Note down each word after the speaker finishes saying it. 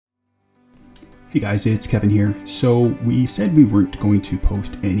Hey guys, it's Kevin here. So we said we weren't going to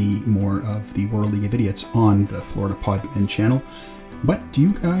post any more of the World League of Idiots on the Florida Podmen channel, but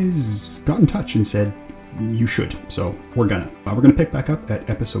you guys got in touch and said you should. So we're gonna pick back up at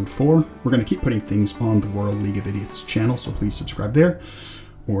episode 4. We're gonna keep putting things on the World League of Idiots channel, so please subscribe there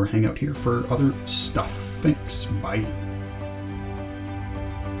or hang out here for other stuff. Thanks. Bye.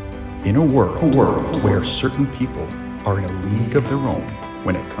 In a world where certain people are in a league of their own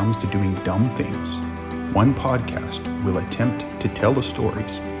when it comes to doing dumb things, one podcast will attempt to tell the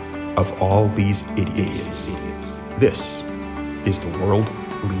stories of all these idiots. This is the World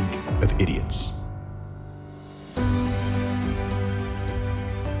League of Idiots.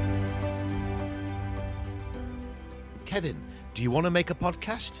 Kevin, do you want to make a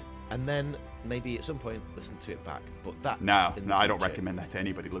podcast? And then maybe at some point listen to it back. But that's No, I don't recommend that to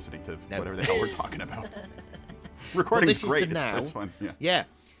anybody listening to whatever the hell we're talking about. Recording's great. It's fun. Yeah.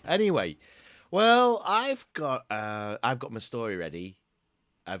 Anyway, well, I've got my story ready.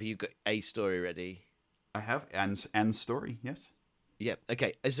 Have you got a story ready? I have Anne's story. Yes. Yeah.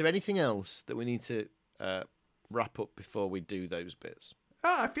 Okay. Is there anything else that we need to wrap up before we do those bits?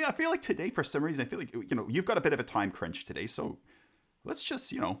 I feel like today, for some reason, I feel like you've got a bit of a time crunch today, so let's just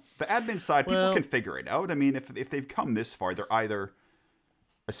the admin side, people can figure it out. I mean, if they've come this far, they're either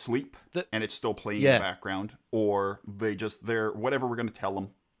asleep and it's still playing in the background, or they're whatever we're going to tell them,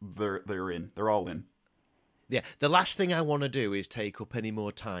 they're all in. Yeah, the last thing I want to do is take up any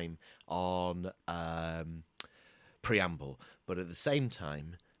more time on preamble, but at the same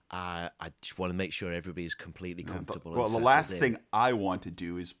time, I just want to make sure everybody's completely comfortable. Well, the last thing I want to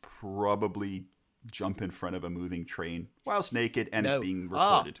do is probably jump in front of a moving train whilst naked and it's being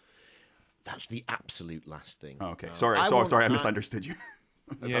recorded. That's the absolute last thing. Oh, okay, sorry, I misunderstood you.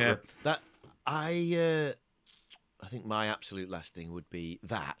 I think my absolute last thing would be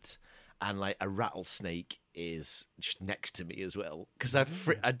that, and like a rattlesnake is just next to me as well, because I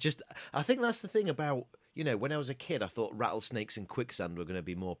think that's the thing about when I was a kid, I thought rattlesnakes and quicksand were going to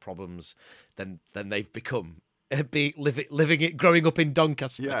be more problems than they've become. Growing up in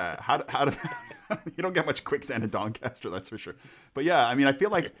Doncaster. Yeah, how do you don't get much quicksand in Doncaster, that's for sure. But yeah, I mean, I feel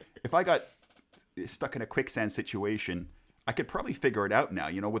like if I got stuck in a quicksand situation, I could probably figure it out now,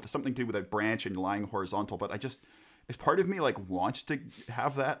 with something to do with a branch and lying horizontal. But it's part of me wants to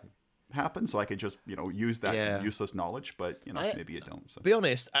have that happen, so I could just use that useless knowledge. But maybe you don't. So. To be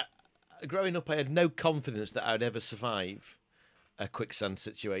honest, growing up, I had no confidence that I'd ever survive a quicksand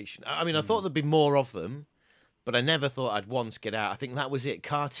situation. I mean, I thought there'd be more of them, but I never thought I'd once get out. I think that was it.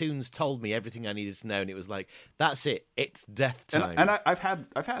 Cartoons told me everything I needed to know, and it was like, that's it. It's death time. And I've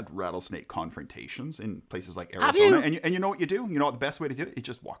had rattlesnake confrontations in places like Arizona. And you know what you do? You know what the best way to do it? You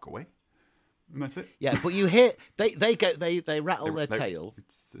just walk away. And that's it. Yeah, but you hear they rattle their tail.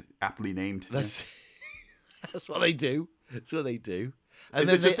 It's aptly named. That's what they do. That's what they do. And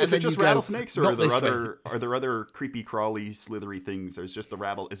is it just rattlesnakes, or are there other creepy, crawly, slithery things? There's just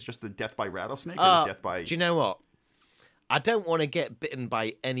Is it just the death by rattlesnake, or the death by? Do you know what? I don't want to get bitten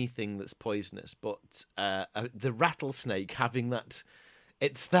by anything that's poisonous, but the rattlesnake having that,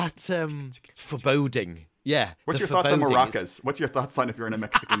 it's that foreboding. Yeah. What's your thoughts on maracas? What's your thoughts on if you're in a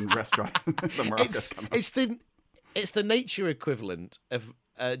Mexican restaurant? The maracas come out. It's the nature equivalent of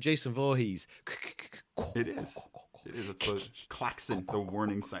Jason Voorhees. It is. It's the klaxon, the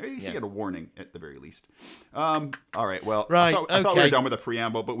warning sign. You get a warning at the very least. All right. Well, right. I thought we were done with the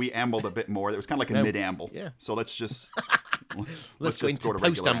preamble, but we ambled a bit more. It was kind of like a mid-amble. Yeah. So let's just let's just go to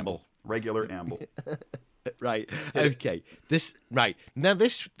regular amble. Regular amble. Right. Okay. Now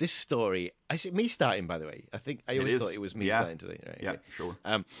this story. Is it me starting? By the way, I think I always thought it was me starting today. Right, yeah. Okay. Sure.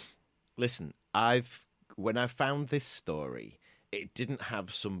 Listen, when I found this story, it didn't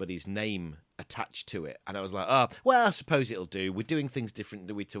have somebody's name attached to it, and I was like, oh, well, I suppose it'll do. We're doing things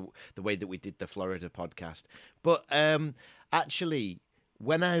differently to the way that we did the Florida podcast. But actually,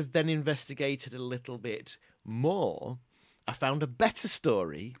 when I've then investigated a little bit more, I found a better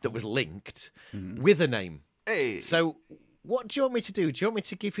story that was linked with a name. Hey. So what do you want me to do? Do you want me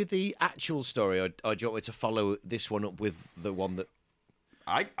to give you the actual story, or do you want me to follow this one up with the one that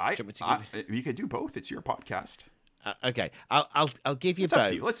you could do both. It's your podcast. Okay, I'll give you it's both. Up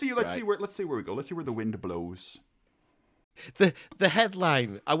to you. Let's see where we go. Let's see where the wind blows. The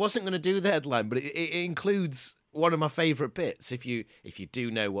headline. I wasn't going to do the headline, but it includes one of my favourite bits. If you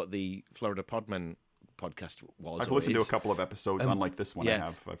do know what the Florida Podmen podcast was, I've listened to a couple of episodes, unlike this one.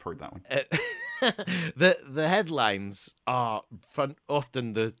 I've heard that one. the headlines are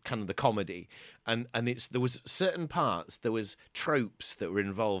often the kind of the comedy, and there was certain parts, there was tropes that were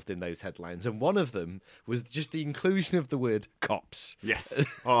involved in those headlines, and one of them was just the inclusion of the word cops.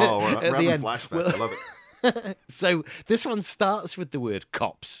 Yes. Oh, we're having flashbacks. I love it. So this one starts with the word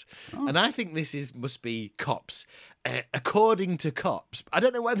cops, and I think this must be cops. According to cops, I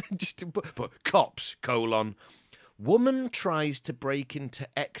don't know whether just but cops : woman tries to break into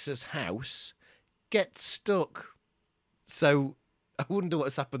ex's house, gets stuck. So I wonder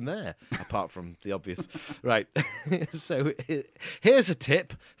what's happened there, apart from the obvious. Right. So here's a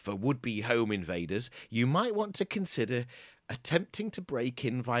tip for would-be home invaders. You might want to consider attempting to break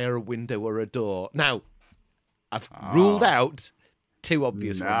in via a window or a door. Now, I've ruled out two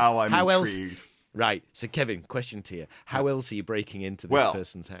obvious ones. Now I'm intrigued. Else? Right. So, Kevin, question to you. How else are you breaking into this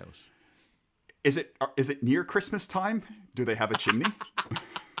person's house? Is it near Christmas time? Do they have a chimney?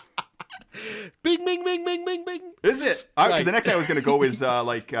 Bing, bing, bing, bing, bing, bing. Is it? Right. The next thing I was going to go is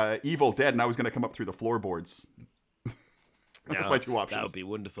Evil Dead, and I was going to come up through the floorboards. That's my two options. That would be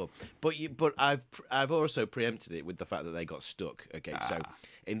wonderful. But I've also preempted it with the fact that they got stuck. Okay, so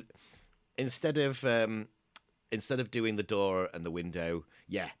instead of doing the door and the window,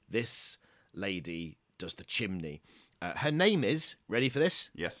 this lady does the chimney. Her name is, ready for this?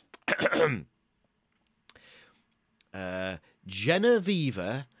 Yes.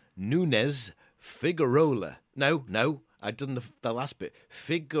 Genevieve Nunes Figueroa. No, I'd done the last bit.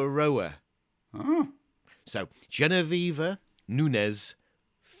 Figueroa. Oh. So, Genevieve Nunes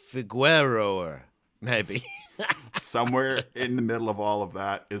Figueroa, maybe. Somewhere in the middle of all of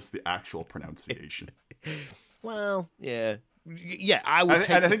that is the actual pronunciation. Well, yeah. Yeah, I would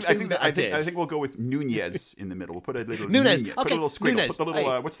take I think we'll go with Nunez in the middle. We'll put a little Nunez. Okay, Put a little squiggle. Nunez. Put the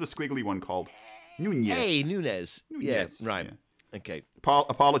little what's the squiggly one called? Nunez. Hey, Nunez. Nunez. Yeah, right. Yeah. Okay.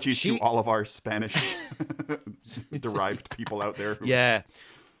 Apologies to all of our Spanish derived people out there. Yeah.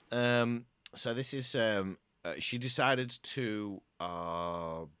 So this is she decided to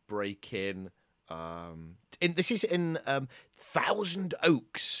break in. This is in Thousand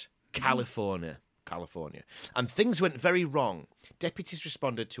Oaks, California. And things went very wrong. Deputies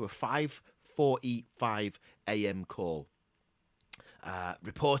responded to a 5:45 a.m. call,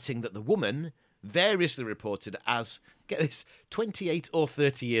 reporting that the woman, variously reported as, get this, 28 or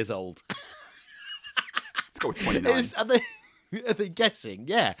 30 years old. Let's go with 29. Are they guessing?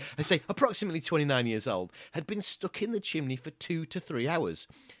 Yeah. I say approximately 29 years old, had been stuck in the chimney for 2 to 3 hours.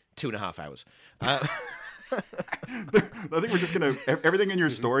 2.5 hours. I think we're just going to, everything in your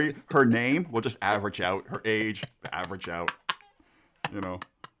story, her name, will just average out. Her age, average out. You know.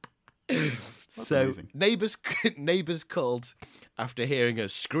 That's so amazing. Neighbors called after hearing her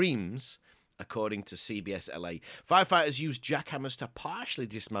screams, according to CBS LA. Firefighters used jackhammers to partially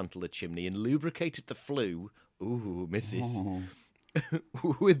dismantle the chimney and lubricated the flue, with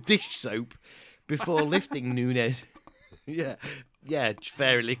dish soap before lifting Nunez. Yeah,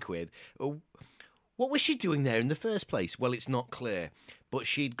 fairy liquid. What was she doing there in the first place? Well, it's not clear. But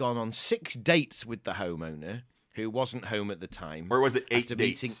she'd gone on 6 dates with the homeowner, who wasn't home at the time. Or was it 8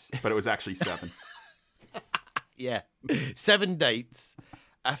 dates? But it was actually 7. Yeah, 7 dates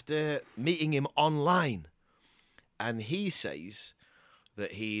after meeting him online. And he says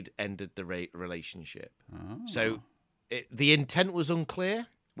that he'd ended the relationship. Oh. So the intent was unclear.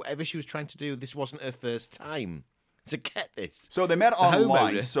 Whatever she was trying to do, this wasn't her first time. So get this. So they met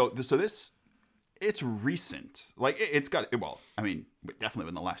online. So this... It's recent. Like, it's got, well, I mean, definitely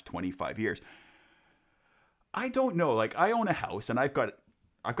in the last 25 years. I don't know. Like, I own a house and I've got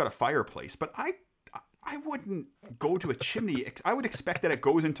a fireplace, but I wouldn't go to a chimney. I would expect that it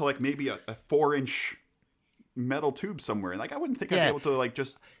goes into like maybe a 4-inch metal tube somewhere. And like, I wouldn't think I'd be able to like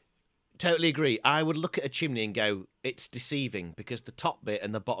just... Totally agree. I would look at a chimney and go, it's deceiving because the top bit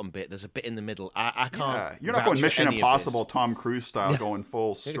and the bottom bit, there's a bit in the middle. I can't. Yeah. You're not going Mission Impossible, Tom Cruise style, going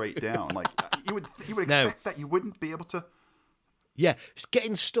full straight down. Like you would expect that you wouldn't be able to. Yeah,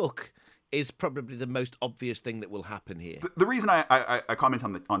 getting stuck is probably the most obvious thing that will happen here. The reason I comment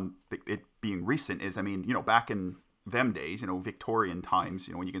on it being recent is, I mean, you know, back in them days, you know, Victorian times,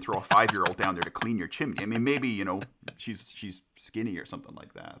 you know, when you can throw a 5-year-old down there to clean your chimney. I mean, maybe, you know, she's skinny or something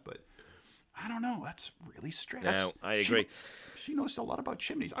like that, but. I don't know. That's really strange. No, I agree. She knows a lot about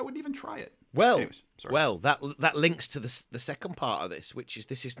chimneys. I wouldn't even try it. Well, anyways, sorry. Well, that links to the second part of this, which is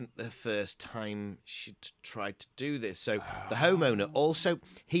this isn't the first time she'd tried to do this. So the homeowner also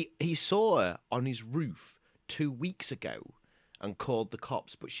he saw her on his roof 2 weeks ago and called the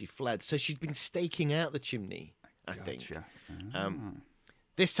cops, but she fled. So she'd been staking out the chimney, I think.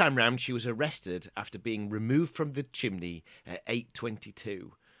 This time round, she was arrested after being removed from the chimney at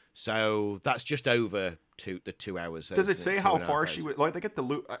 8:22. So that's just over the 2 hours. Does it say how far she would? Like, they get the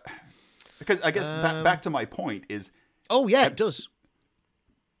loop. Because I guess back to my point is. Oh yeah, it does.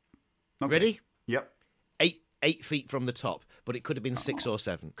 Okay. Ready? Yep. 8 feet from the top, but it could have been 6 or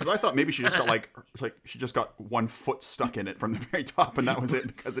 7. Because I thought maybe she just got like she just got 1 foot stuck in it from the very top, and that was it.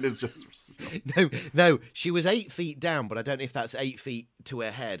 Because it is just No, she was 8 feet down, but I don't know if that's 8 feet to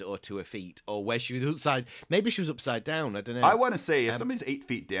her head or to her feet or where she was upside. Maybe she was upside down. I don't know. I want to say if somebody's 8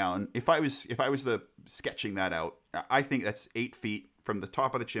 feet down, if I was the sketching that out, I think that's 8 feet from the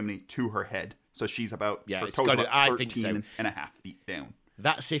top of the chimney to her head. So she's about her toes about 13 and a half feet down.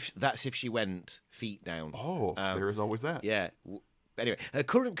 That's if she went feet down. Oh, there is always that. Yeah. Anyway, her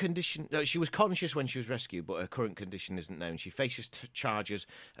current condition... No, she was conscious when she was rescued, but her current condition isn't known. She faces charges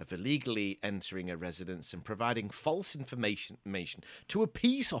of illegally entering a residence and providing false information to a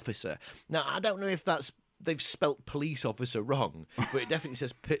peace officer. Now, I don't know if they've spelt police officer wrong, but it definitely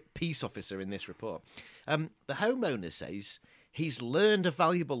says peace officer in this report. The homeowner says he's learned a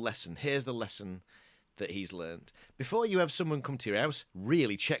valuable lesson. Here's the lesson that he's learned. Before you have someone come to your house,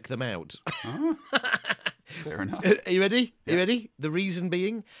 really check them out. Oh, fair enough. Are you ready? Yeah. You ready? The reason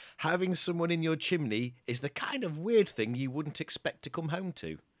being, having someone in your chimney is the kind of weird thing you wouldn't expect to come home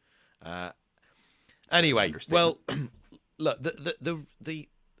to. Anyway, well, look, the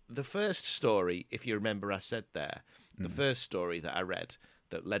first story, if you remember I said there, the first story that I read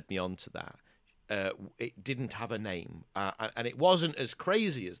that led me on to that, it didn't have a name. And it wasn't as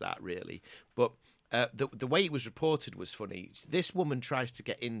crazy as that, really. But the way it was reported was funny. This woman tries to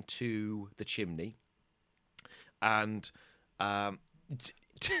get into the chimney, and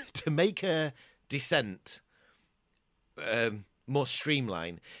to make her descent more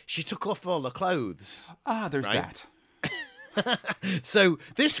streamlined, she took off all her clothes. There's right? that. So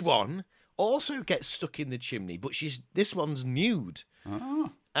this one also gets stuck in the chimney, but this one's nude.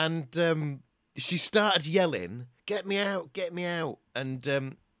 Oh. And she started yelling, "Get me out, get me out."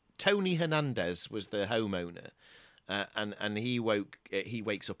 And Tony Hernandez was the homeowner, and he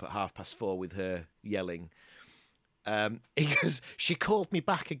wakes up at 4:30 with her yelling. He goes, "She called me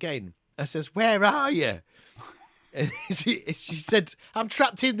back again." I says, "Where are you?" And she said, "I'm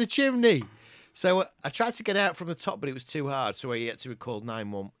trapped in the chimney." So I tried to get out from the top, but it was too hard. So he had to call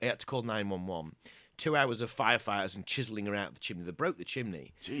 911. 2 hours of firefighters and chiseling her out the chimney. They broke the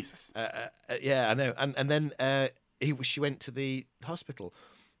chimney. Jesus. Yeah, I know. And then she went to the hospital.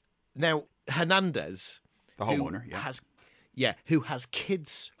 Now Hernandez, The homeowner, who has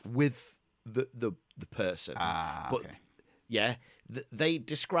kids with the person. Okay. Yeah, they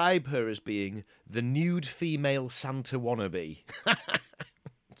describe her as being the nude female Santa wannabe.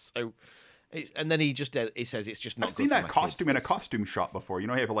 So, and then he says it's just not. I've seen that costume in a costume shop before. You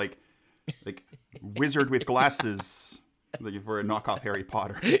know, you have like wizard with glasses. Like for a knockoff Harry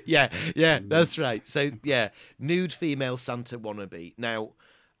Potter. Yeah, that's right. So yeah, nude female Santa wannabe. Now,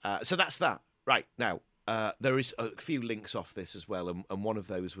 so that's that. Right now, there is a few links off this as well, and one of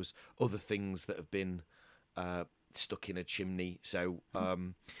those was other things that have been stuck in a chimney. So,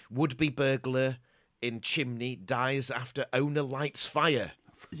 would-be burglar in chimney dies after owner lights fire.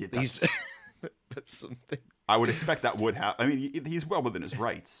 Yeah, That's something. I would expect that would happen. I mean, he's well within his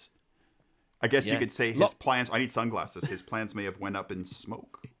rights. I guess you could say his plans. I need sunglasses. His plans may have went up in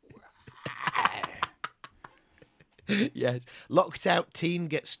smoke. Yeah, locked out teen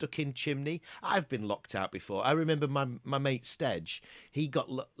gets stuck in chimney. I've been locked out before. I remember my mate Stedge. He got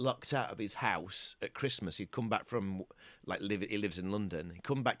locked out of his house at Christmas. He'd come back from he lives in London. He'd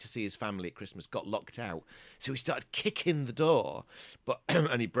come back to see his family at Christmas. Got locked out, so he started kicking the door,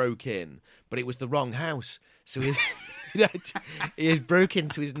 and he broke in. But it was the wrong house, so he broke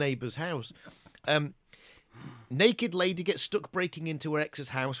into his neighbour's house. Naked lady gets stuck breaking into her ex's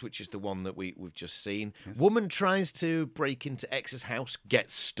house, which is the one that we've just seen. Yes. Woman tries to break into ex's house,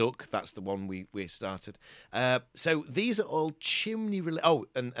 gets stuck. That's the one we started. So these are all chimney related. Oh,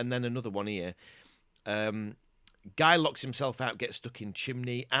 and then another one here. Guy locks himself out, gets stuck in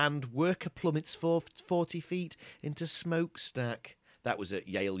chimney, and worker plummets 40 feet into smokestack. That was at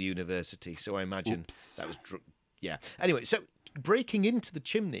Yale University, so I imagine that was yeah. Anyway, so breaking into the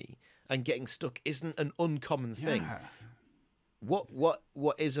chimney and getting stuck isn't an uncommon thing. What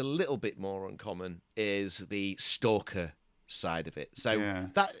is a little bit more uncommon is the stalker side of it. So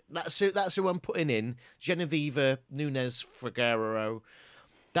that's who I'm putting in, Genevieve Nunes Figueroa.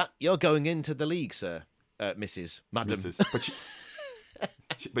 That you're going into the league, sir, Mrs. Madam.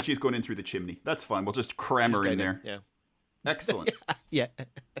 But she's going in through the chimney. That's fine. We'll just cram her in there. Yeah. Excellent. Yeah.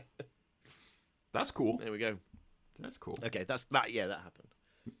 That's cool. There we go. That's cool. Okay, that happened.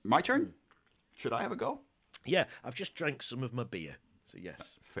 My turn? Should I have a go? Yeah, I've just drank some of my beer, so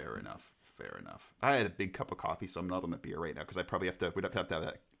yes. Fair enough. I had a big cup of coffee, so I'm not on the beer right now because I probably we'd have to have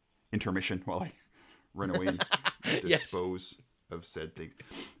that intermission while I run away and dispose of said things.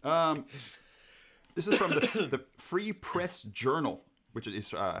 This is from the Free Press Journal, which is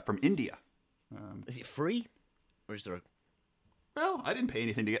from India. Is it free, or is there a? Well, I didn't pay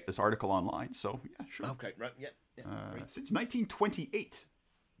anything to get this article online, so yeah, sure. Okay, right, yeah. Since 1928.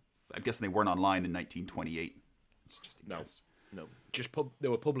 I'm guessing they weren't online in 1928. It's just a guess. No, just they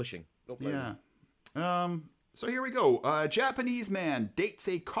were publishing. Yeah. So here we go. A Japanese man dates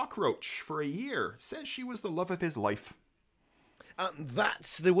a cockroach for a year. Says she was the love of his life.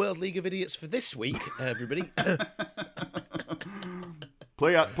 That's the World League of Idiots for this week, everybody.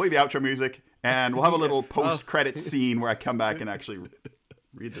 Play the outro music, and we'll have a little post-credits scene where I come back and actually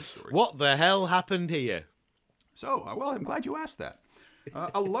read the story. What the hell happened here? So, well, I'm glad you asked that.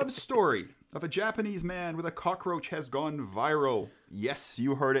 A love story of a Japanese man with a cockroach has gone viral. Yes,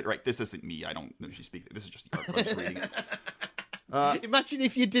 you heard it right. This isn't me. I don't know if you speak. This is just the article. I'm just reading it. Imagine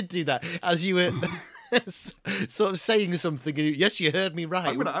if you did do that as you were sort of saying something. Yes, you heard me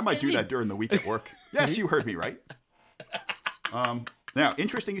right. I might do that during the week at work. Yes, you heard me right. Now,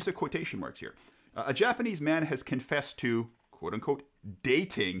 interesting use of quotation marks here. A Japanese man has confessed to, quote unquote,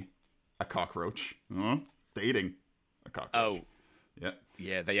 dating a cockroach. Dating a cockroach. Oh. Yeah.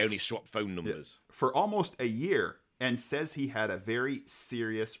 Yeah, they only swap phone numbers. Yeah. For almost a year, and says he had a very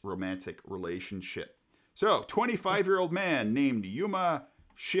serious romantic relationship. So, 25-year-old man named Yuma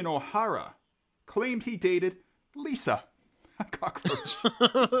Shinohara claimed he dated Lisa, a cockroach.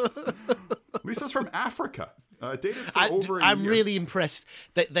 Lisa's from Africa. Dated for over a year. I'm really impressed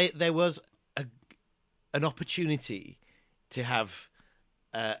that there was an opportunity to have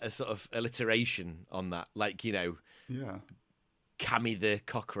a sort of alliteration on that, like, you know, yeah, Cammy the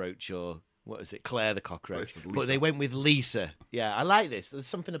cockroach, or what is it, Claire the cockroach? But but they went with Lisa. Yeah, I like this. There's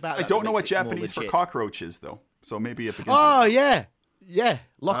something about that. I don't know what Japanese for cockroach is, though, so maybe it begins. Oh yeah,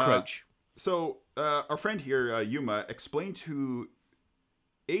 lockroach. So our friend here, Yuma, explained to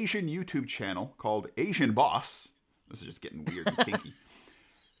Asian YouTube channel called Asian Boss. This is just getting weird and kinky.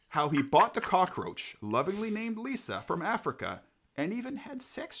 How he bought the cockroach, lovingly named Lisa, from Africa, and even had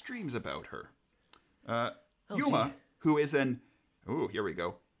sex dreams about her. Yuma, dear. who is an here we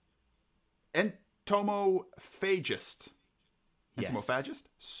go, entomophagist. Entomophagist?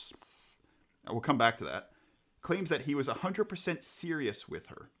 Yes. We'll come back to that. Claims that he was 100% serious with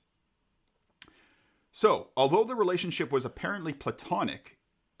her. So, although the relationship was apparently platonic,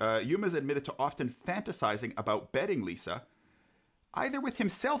 Yuma's admitted to often fantasizing about bedding Lisa, either with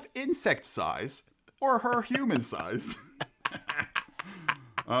himself insect-sized or her human-sized.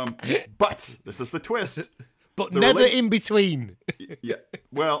 But this is the twist. But never in between. Yeah,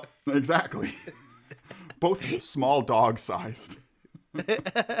 well, exactly. Both small dog-sized.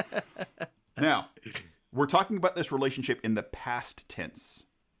 Now, we're talking about this relationship in the past tense.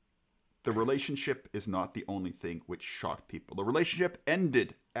 The relationship is not the only thing which shocked people. The relationship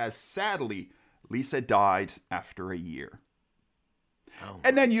ended as, sadly, Lisa died after a year.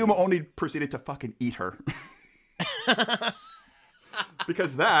 And then Yuma only proceeded to fucking eat her.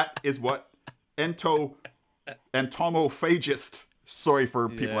 Because that is what entomophagist. Sorry for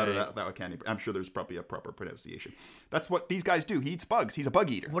people out of that I can't. I'm sure there's probably a proper pronunciation. That's what these guys do. He eats bugs. He's a bug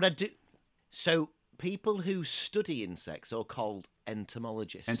eater. What I do. So people who study insects are called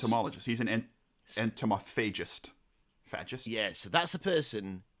entomologists. Entomologist. He's an entomophagist. Phagist? Yeah. So that's a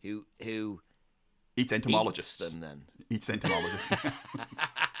person who eats entomologists. Eats them then. Eats entomologists.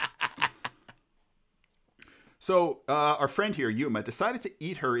 So, our friend here, Yuma, decided to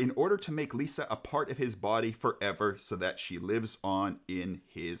eat her in order to make Lisa a part of his body forever so that she lives on in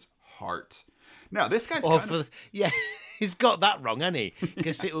his heart. Now, this guy's he's got that wrong, hasn't he?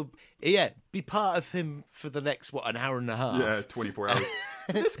 Because it will, be part of him for the next, an hour and a half? Yeah, 24 hours.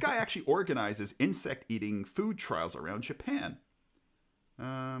 So this guy actually organizes insect-eating food trials around Japan.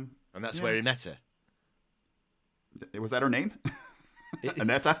 And that's where he met her. Was that her name?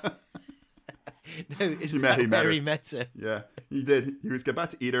 Aneta? No, it's not where he met her. Yeah, he did. He was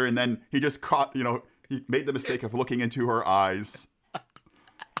about to eat her, and then he just caught, he made the mistake of looking into her eyes.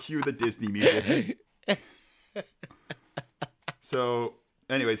 Cue the Disney music. So,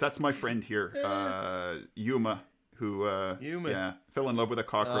 anyways, that's my friend here, Yuma, who fell in love with a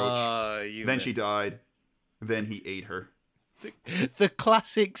cockroach. Then she died. Then he ate her. The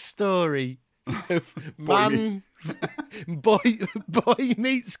classic story of boy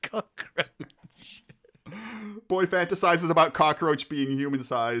meets cockroach. Boy fantasizes about cockroach being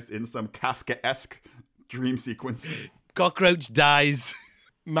human-sized in some Kafka-esque dream sequence. Cockroach dies.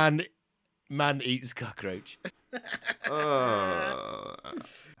 Man Man eats cockroach. How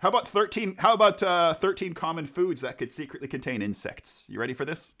about 13? How about 13 common foods that could secretly contain insects? You ready for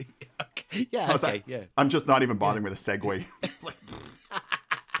this? Okay. Yeah. How's Okay. that? Yeah. I'm just not even bothering with a segue. It's like,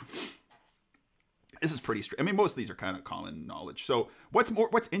 this is pretty straight. I mean, most of these are kind of common knowledge. So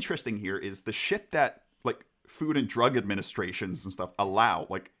what's interesting here is the shit that like Food and Drug Administrations and stuff allow,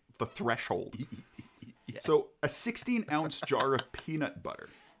 like the threshold. Yeah. So a 16-ounce jar of peanut butter,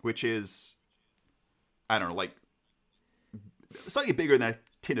 which is, I don't know, like slightly bigger than a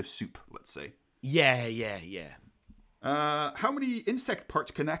tin of soup, let's say. Yeah. Yeah. Yeah. How many insect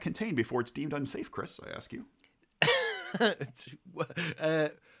parts can that contain before it's deemed unsafe, Chris? I ask you.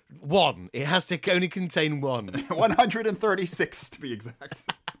 One. It has to only contain one. 136 to be exact.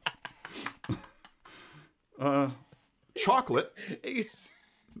 Chocolate.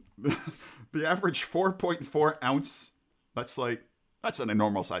 The average 4.4 ounce. That's a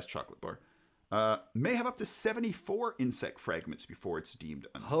normal sized chocolate bar. May have up to 74 insect fragments before it's deemed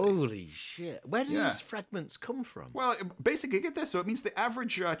unsafe. Holy shit! Where do these fragments come from? Well, basically, get this. So it means the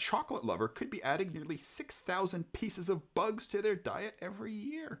average chocolate lover could be adding nearly 6,000 pieces of bugs to their diet every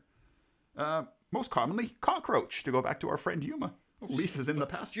year. Most commonly, cockroach, to go back to our friend Yuma. Lisa's in the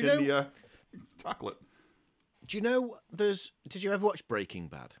past in the chocolate. Do you know did you ever watch Breaking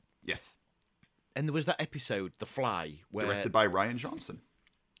Bad? Yes. And there was that episode, The Fly, where... Directed by Ryan Johnson.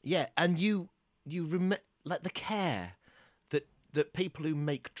 Yeah, and you like the care that people who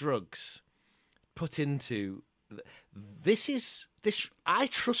make drugs put into... I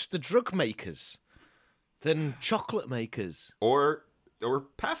trust the drug makers than chocolate makers. Or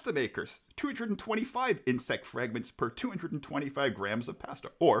pasta makers. 225 insect fragments per 225 grams of pasta.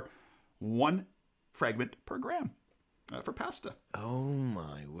 Or 1 fragment per gram for pasta. Oh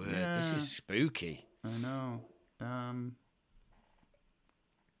my word, This is spooky. I know.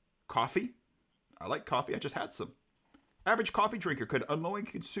 Coffee. I like coffee. I just had some. Average coffee drinker could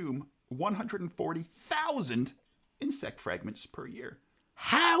unknowingly consume 140,000 insect fragments per year.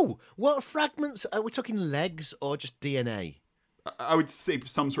 How? What fragments? Are we talking legs or just DNA? I would say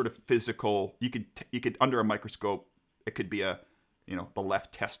some sort of physical. You could under a microscope. It could be the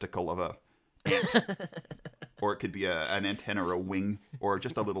left testicle of a ant, or it could be an antenna or a wing, or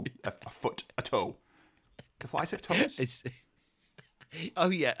just a foot, a toe. Do flies have toes? Oh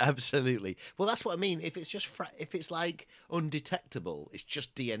yeah, absolutely. Well, that's what I mean. If it's just if it's like undetectable, it's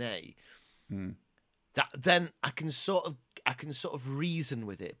just DNA. Then I can sort of reason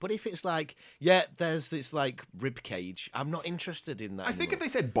with it. But if it's like, there's this like rib cage, I'm not interested in that. I think if they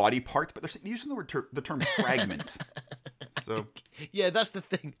said body parts, but they're using the term fragment. So yeah, that's the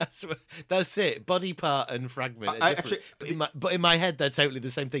thing. That's it. Body part and fragment. Actually, but in my head, they're totally the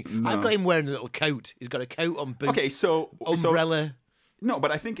same thing. No. I've got him wearing a little coat. He's got a coat on, boots. Okay, so umbrella. No,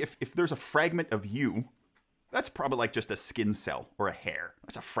 but I think if there's a fragment of you, that's probably like just a skin cell or a hair.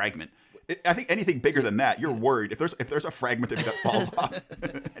 That's a fragment. I think anything bigger than that, you're worried. If there's a fragment of you that falls off,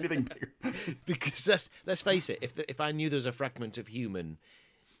 anything bigger. Because let's face it, if I knew there was a fragment of human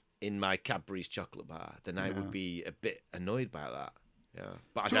in my Cadbury's chocolate bar, then I would be a bit annoyed about that. Yeah,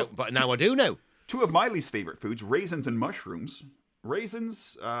 but I don't. But now I do know. 2 of my least favorite foods: raisins and mushrooms.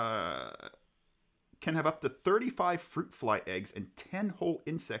 Raisins can have up to 35 fruit fly eggs and 10 whole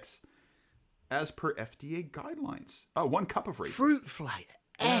insects, as per FDA guidelines. 1 cup of raisins. Fruit fly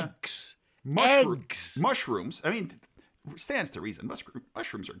eggs. Eggs. Mushrooms. I mean, stands to reason.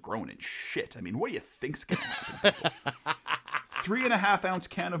 Mushrooms are grown in shit. I mean, what do you think's gonna happen? 3.5 ounce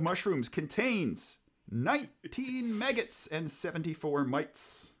can of mushrooms contains 19 maggots and 74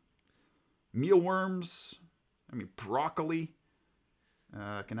 mites. Mealworms. I mean, broccoli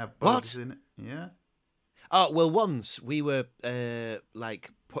can have bugs in it. Yeah. Oh well, once we were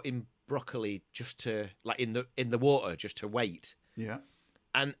like putting broccoli just to like in the water just to wait. Yeah.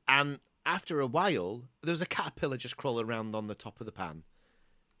 And after a while, there was a caterpillar just crawling around on the top of the pan.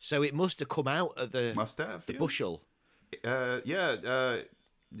 So it must have come out of the bushel.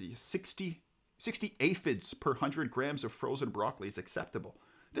 60 aphids per 100 grams of frozen broccoli is acceptable.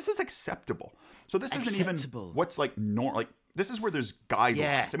 This is acceptable. So this isn't even what's like normal. Like this is where there's guidelines.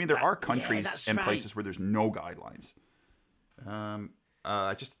 Yeah, I mean, there are countries and places where there's no guidelines.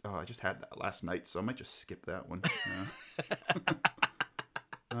 I just had that last night, so I might just skip that one.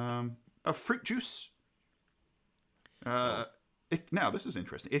 A fruit juice. Now this is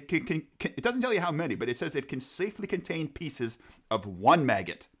interesting. It doesn't tell you how many, but it says it can safely contain pieces of 1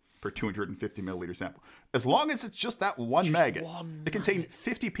 maggot per 250 milliliter sample. As long as it's just that one maggot. It contains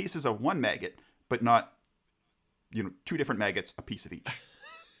 50 pieces of 1 maggot, but not 2 different maggots, a piece of each.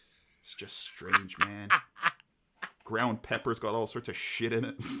 It's just strange, man. Ground pepper's got all sorts of shit in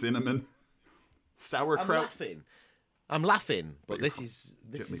it. Cinnamon. Sauerkraut. I'm laughing, but you're this is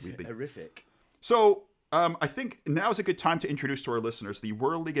gently weeping. horrific. So I think now is a good time to introduce to our listeners the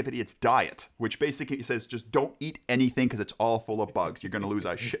World League of Idiots diet, which basically says just don't eat anything because it's all full of bugs. You're going to lose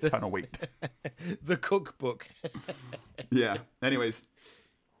a shit ton of weight. The cookbook. Yeah. Anyways,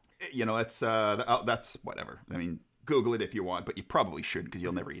 that's whatever. I mean, Google it if you want, but you probably shouldn't because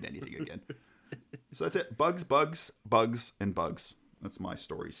you'll never eat anything again. So that's it. Bugs, bugs, bugs, and bugs. That's my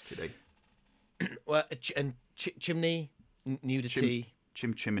stories today. Well, chimney nudity.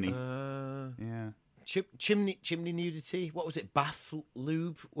 Chimney. Yeah. Chimney nudity. What was it? Bath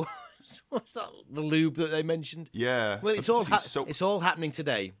lube. What's that? The lube that they mentioned. Yeah. Well, it's all happening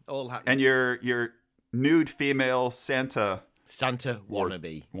today. All happening. And your nude female Santa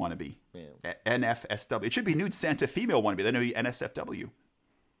wannabe. Yeah. NFSW. It should be nude Santa female wannabe. Then it would be NSFW.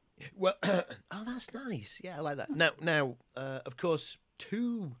 Well, oh, that's nice. Yeah, I like that. Now, of course,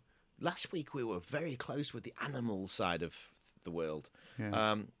 last week we were very close with the animal side of the world.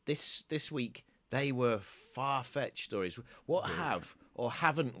 Yeah. This week they were far-fetched stories. What have or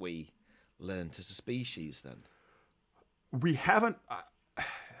haven't we learned as a species then? We haven't.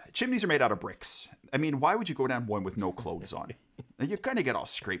 Chimneys are made out of bricks. I mean, why would you go down one with no clothes on? You're going to get all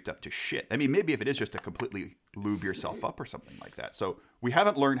scraped up to shit. I mean, maybe if it is just to completely lube yourself up or something like that. So we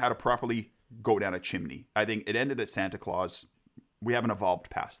haven't learned how to properly go down a chimney. I think it ended at Santa Claus. We haven't evolved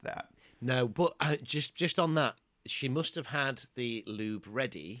past that. No, but just on that, she must have had the lube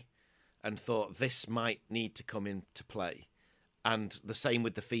ready and thought this might need to come into play. And the same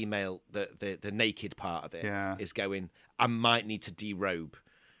with the female, the naked part of it is going, I might need to derobe.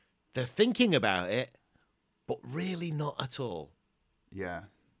 They're thinking about it, but really not at all. Yeah.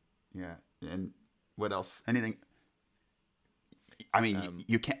 And what else? Anything? I mean,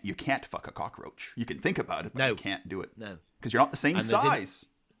 you can't fuck a cockroach. You can think about it, but you can't do it. No, because you're not the same size.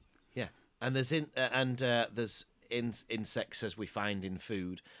 And there's insects as we find in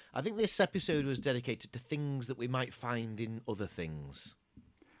food. I think this episode was dedicated to things that we might find in other things.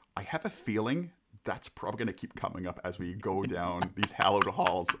 I have a feeling that's probably going to keep coming up as we go down these hallowed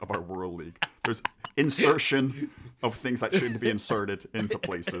halls of our World League. There's insertion of things that shouldn't be inserted into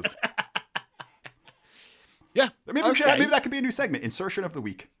places. Yeah. Maybe that could be a new segment. Insertion of the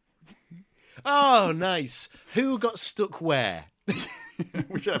week. Oh, nice. Who got stuck where?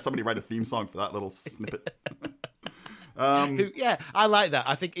 We should have somebody write a theme song for that little snippet. I like that.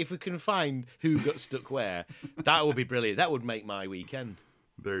 I think if we can find who got stuck where, that would be brilliant. That would make my weekend.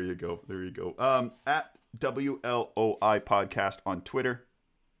 There you go. At WLOI Podcast on Twitter.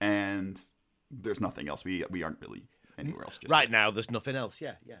 And there's nothing else. We aren't really anywhere else. Just right now, there's nothing else.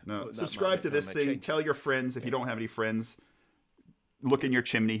 Yeah. No. Subscribe to this thing. Change. Tell your friends. If you don't have any friends, look in your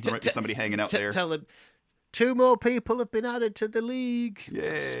chimney. There might be somebody hanging out there. Tell them 2 more people have been added to the league.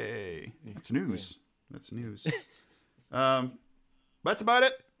 Yay. That's news. That's news. That's about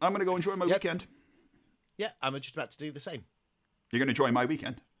it. I'm going to go enjoy my weekend. Yeah, I'm just about to do the same. You're going to enjoy my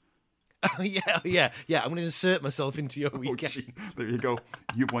weekend? Yeah. I'm going to insert myself into your weekend. There you go.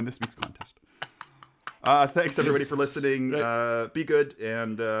 You've won this week's contest. Thanks, everybody, for listening. Right. Be good.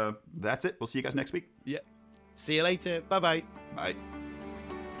 And that's it. We'll see you guys next week. Yeah. See you later. Bye-bye. Bye.